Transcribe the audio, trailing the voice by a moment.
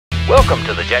Welcome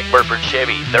to the Jack Burford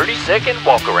Chevy 30-second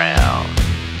walk around.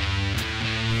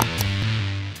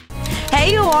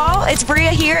 Hey you all, it's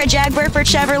Bria here at Jack Burford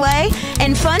Chevrolet,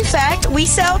 and fun fact, we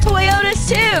sell Toyotas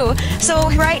too. So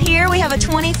right here we have a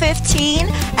 2015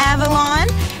 Avalon,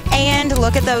 and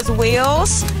look at those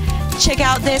wheels. Check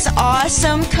out this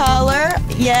awesome color.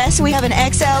 Yes, we have an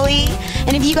XLE,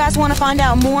 and if you guys want to find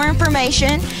out more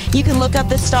information, you can look up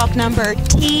the stock number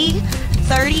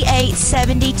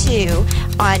T3872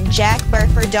 on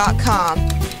jackburford.com.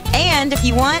 And if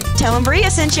you want, tell them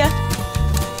Bria sent you.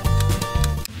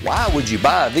 Why would you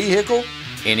buy a vehicle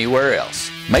anywhere else?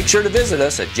 Make sure to visit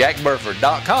us at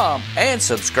jackburford.com and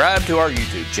subscribe to our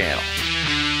YouTube channel.